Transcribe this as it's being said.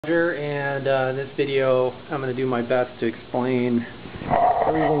And in this video I'm going to do my best to explain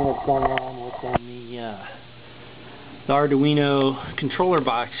everything that's going on within the Arduino controller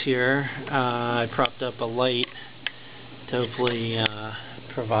box here. I propped up a light to hopefully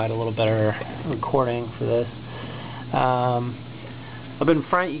provide a little better recording for this. Up in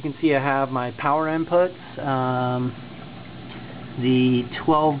front you can see I have my power inputs, the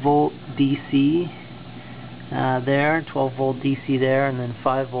 12 volt DC there, 12 volt DC there, and then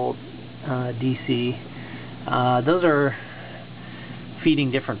 5 volt DC. Those are feeding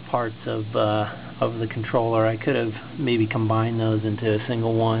different parts of the controller. I could have maybe combined those into a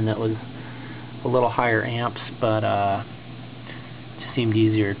single one that was a little higher amps, but it just seemed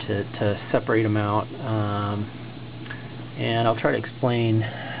easier to separate them out. And I'll try to explain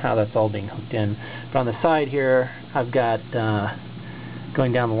how that's all being hooked in. But on the side here, I've got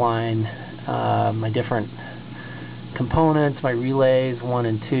going down the line my different components, my relays 1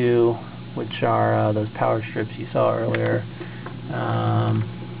 and 2, which are those power strips you saw earlier. I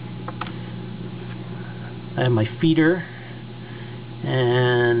have my feeder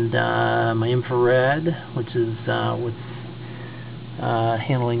and my infrared, which is what's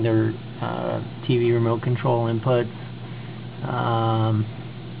handling their TV remote control inputs.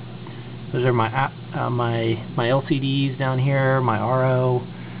 Those are my LCDs down here, my RO,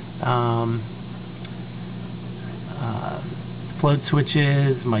 float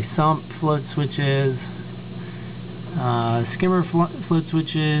switches, my sump float switches, skimmer float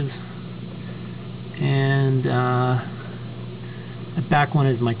switches, and the back one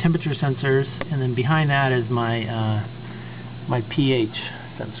is my temperature sensors, and then behind that is my my pH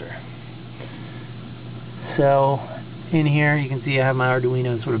sensor. So in here you can see I have my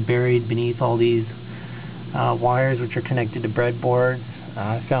Arduino sort of buried beneath all these wires, which are connected to breadboards.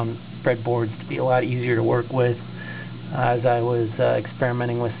 I found breadboards to be a lot easier to work with as I was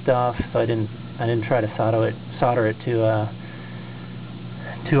experimenting with stuff, so I didn't try to solder it to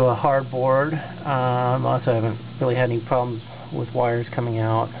a hard board. Also, I haven't really had any problems with wires coming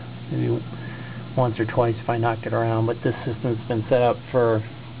out. Maybe once or twice if I knocked it around, but this system's been set up for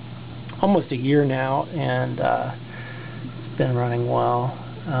almost a year now, and it's been running well.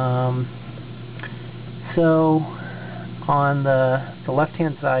 So on the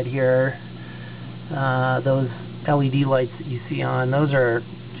left-hand side here, those LED lights that you see on, those are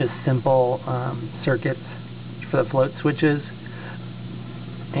just simple circuits for the float switches,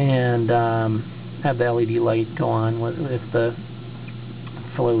 and have the LED light go on if the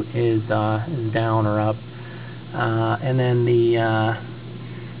float is down or up. And then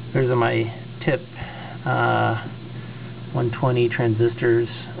those are my tip 120 transistors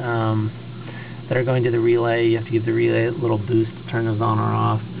that are going to the relay. You have to give the relay a little boost to turn those on or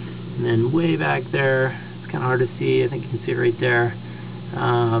off. And then way back there, it's kind of hard to see, I think you can see it right there,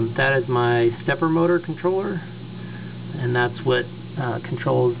 that is my stepper motor controller, and that's what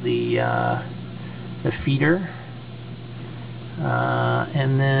controls the feeder.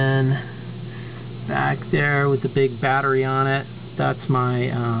 And then back there with the big battery on it, that's my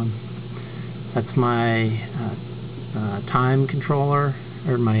time controller,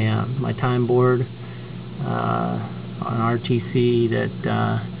 or my time board on RTC that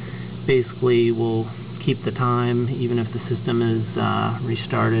basically will keep the time even if the system is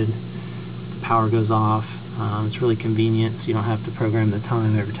restarted. The power goes off. It's really convenient, so you don't have to program the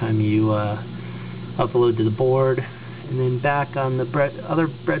time every time you upload to the board. And then back on the other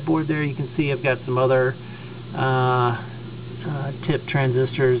breadboard there, you can see I've got some other tip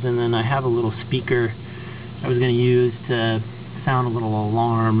transistors, and then I have a little speaker I was going to use to sound a little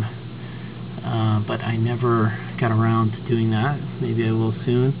alarm, but I never got around to doing that. Maybe I will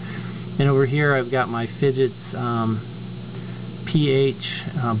soon. And over here I've got my Fidget's pH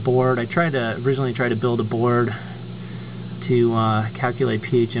board. I originally tried to build a board to calculate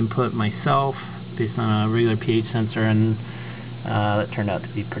pH input myself based on a regular pH sensor, and that turned out to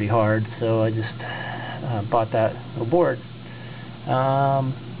be pretty hard, so I just bought that little board.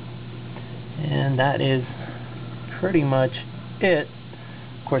 And that is pretty much it.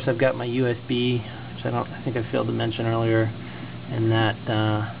 Of course, I've got my USB, which I think I failed to mention earlier, and that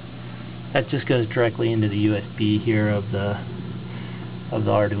just goes directly into the USB here of the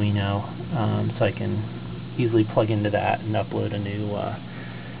Arduino, so I can easily plug into that and upload a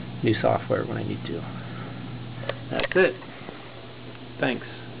new software when I need to. That's it. Thanks,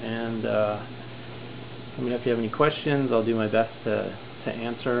 and let me know if you have any questions. I'll do my best to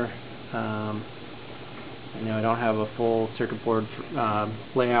answer. I know I don't have a full circuit board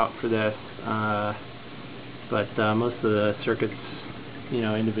layout for this, but most of the circuits,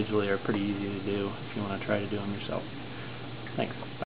 individually are pretty easy to do if you want to try to do them yourself. Thanks.